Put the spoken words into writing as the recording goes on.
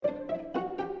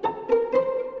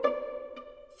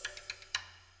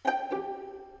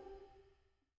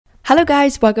Hello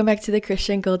guys, welcome back to the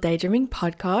Christian Girl Daydreaming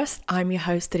podcast. I'm your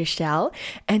host Rochelle,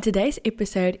 and today's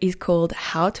episode is called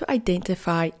How to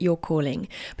Identify Your Calling.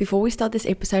 Before we start this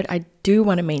episode, I do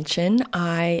want to mention,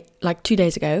 2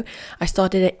 days ago, I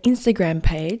started an Instagram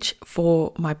page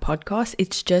for my podcast.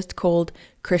 It's just called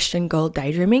Christian Girl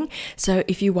Daydreaming. So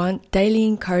if you want daily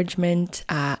encouragement,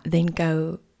 then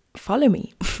go follow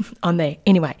me on there.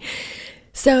 Anyway.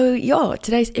 So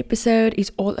today's episode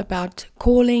is all about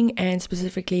calling and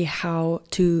specifically how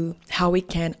we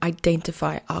can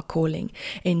identify our calling.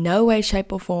 In no way,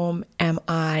 shape or form am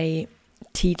I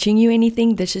teaching you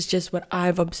anything. This is just what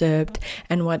I've observed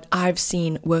and what I've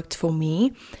seen worked for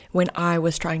me when I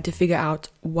was trying to figure out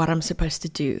what I'm supposed to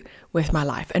do with my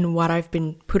life and what I've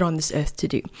been put on this earth to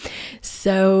do.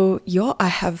 So I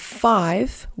have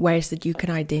 5 ways that you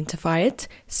can identify it.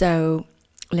 So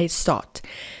let's start.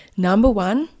 Number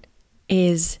 1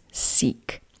 is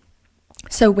seek.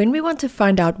 So when we want to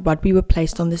find out what we were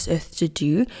placed on this earth to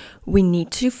do, we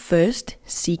need to first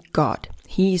seek God.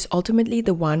 He is ultimately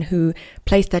the one who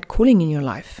placed that calling in your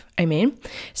life. Amen.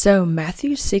 So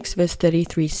Matthew 6 verse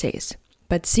 33 says,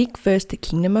 "But seek first the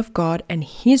kingdom of God and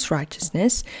his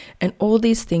righteousness, and all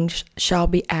these things shall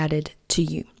be added to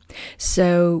you."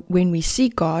 So when we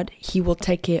seek God, he will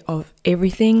take care of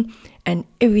everything, and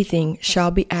everything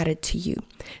shall be added to you.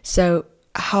 So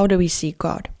how do we seek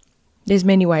God? There's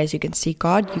many ways you can seek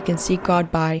God. You can seek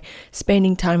God by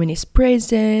spending time in his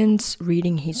presence,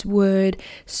 reading his word,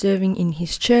 serving in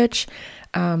his church.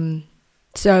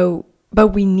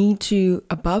 But we need to,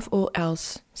 above all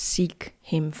else, seek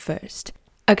him first.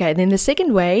 Okay, then the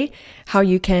second way how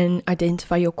you can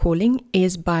identify your calling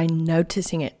is by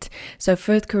noticing it. So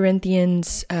 1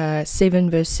 Corinthians 7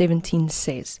 verse 17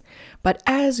 says, "But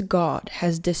as God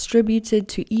has distributed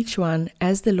to each one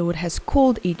as the Lord has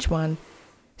called each one,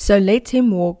 so let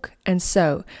him walk, and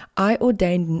so I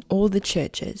ordained in all the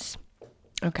churches."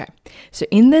 Okay, so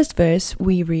in this verse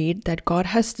we read that God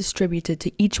has distributed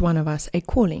to each one of us a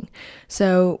calling.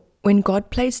 So when God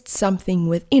placed something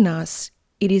within us,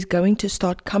 it is going to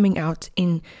start coming out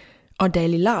in our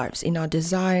daily lives, in our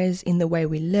desires, in the way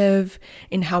we live,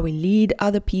 in how we lead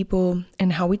other people,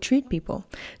 and how we treat people.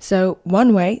 So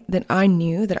one way that I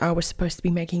knew that I was supposed to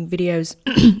be making videos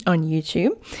on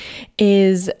YouTube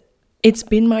is it's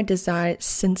been my desire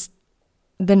since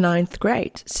the 9th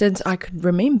grade, since I could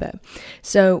remember.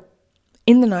 So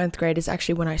in the 9th grade is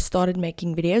actually when I started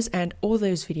making videos, and all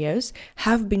those videos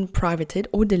have been privated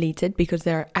or deleted because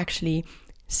they're actually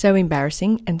so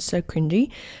embarrassing and so cringy.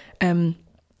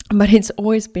 But it's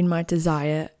always been my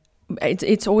desire.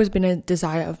 It's always been a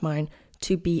desire of mine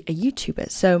to be a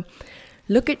YouTuber. So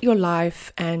look at your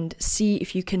life and see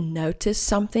if you can notice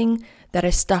something that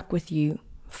has stuck with you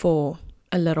for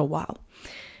a little while.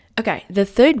 Okay, the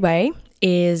third way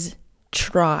is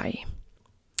try.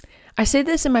 I said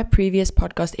this in my previous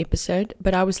podcast episode,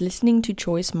 but I was listening to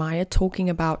Joyce Meyer talking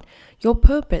about your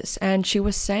purpose, and she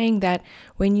was saying that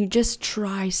when you just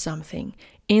try something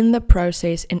in the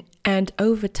process and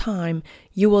over time,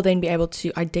 you will then be able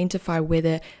to identify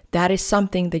whether that is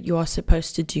something that you are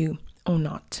supposed to do or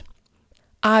not.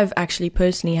 I've actually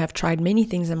personally have tried many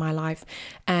things in my life,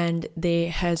 and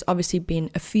there has obviously been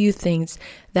a few things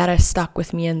that have stuck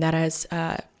with me and that has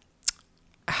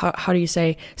how do you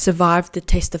say, survived the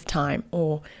test of time,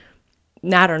 or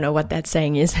I don't know what that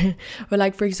saying is. But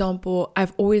like, for example,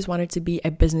 I've always wanted to be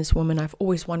a businesswoman. I've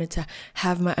always wanted to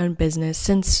have my own business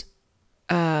since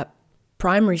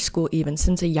primary school, even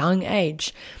since a young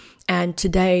age. And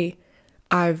today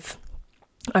I've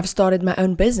started my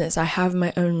own business. I have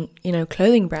my own,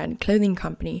 clothing brand, clothing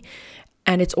company.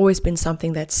 And it's always been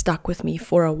something that stuck with me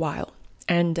for a while.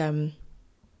 And and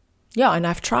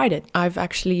I've tried it. I've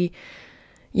actually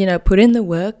put in the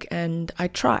work, and I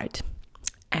tried,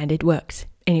 and it worked.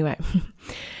 Anyway,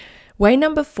 way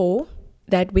number 4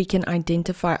 that we can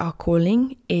identify our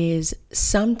calling is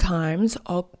sometimes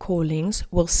our callings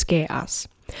will scare us.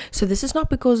 So this is not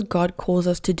because God calls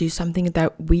us to do something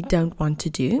that we don't want to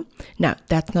do. No,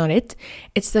 that's not it.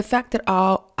 It's the fact that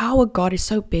our God is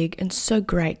so big and so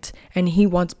great, and he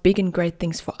wants big and great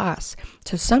things for us.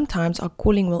 So sometimes our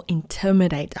calling will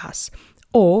intimidate us,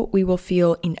 or we will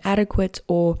feel inadequate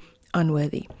or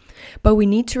unworthy. But we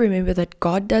need to remember that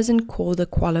God doesn't call the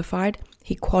qualified,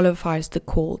 he qualifies the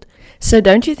called. So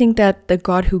don't you think that the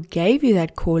God who gave you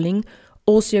that calling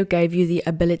also gave you the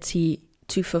ability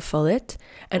to fulfill it,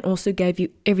 and also gave you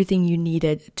everything you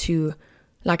needed to,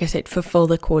 like I said, fulfill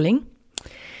the calling?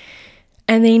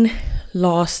 And then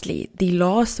lastly, the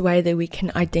last way that we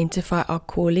can identify our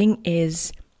calling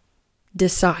is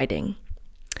deciding.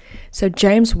 So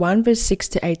James 1 verse 6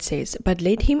 to 8 says, "But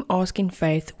let him ask in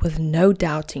faith with no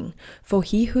doubting. For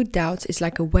he who doubts is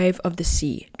like a wave of the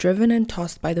sea, driven and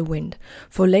tossed by the wind.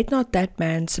 For let not that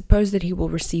man suppose that he will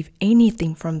receive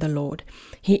anything from the Lord.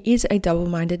 He is a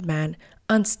double-minded man,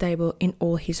 unstable in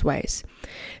all his ways."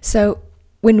 So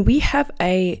when we have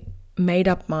a made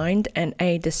up mind and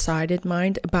a decided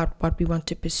mind about what we want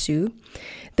to pursue,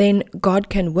 then God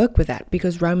can work with that,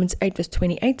 because Romans 8 verse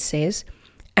 28 says,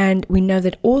 "And we know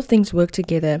that all things work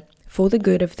together for the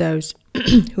good of those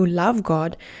who love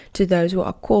God, to those who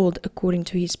are called according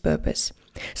to his purpose."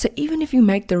 So even if you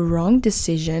make the wrong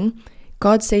decision,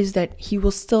 God says that he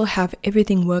will still have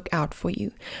everything work out for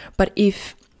you. But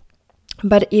if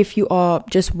you are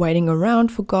just waiting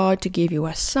around for God to give you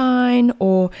a sign,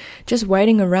 or just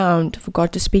waiting around for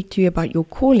God to speak to you about your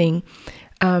calling,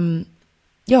 or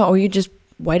you're just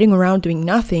waiting around doing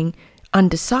nothing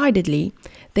undecidedly,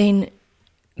 then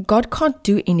God can't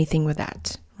do anything with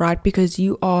that, right? Because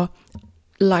you are,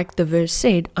 like the verse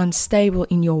said, unstable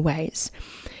in your ways.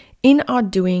 In our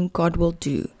doing, God will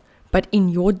do, but in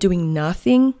your doing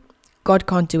nothing, God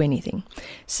can't do anything.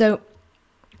 So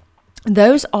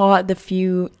those are the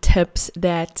few tips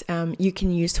that you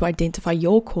can use to identify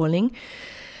your calling.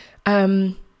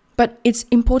 But it's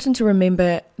important to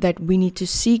remember that we need to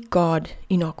seek God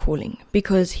in our calling,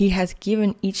 because he has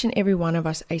given each and every one of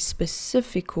us a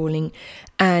specific calling,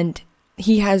 and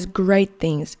he has great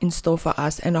things in store for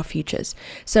us and our futures.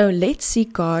 So let's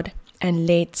seek God, and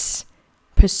let's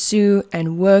pursue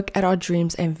and work at our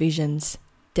dreams and visions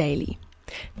daily.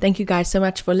 Thank you guys so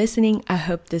much for listening. I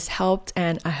hope this helped,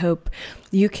 and I hope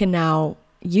you can now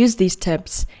use these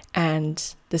tips and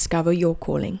discover your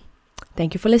calling.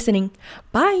 Thank you for listening.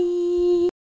 Bye.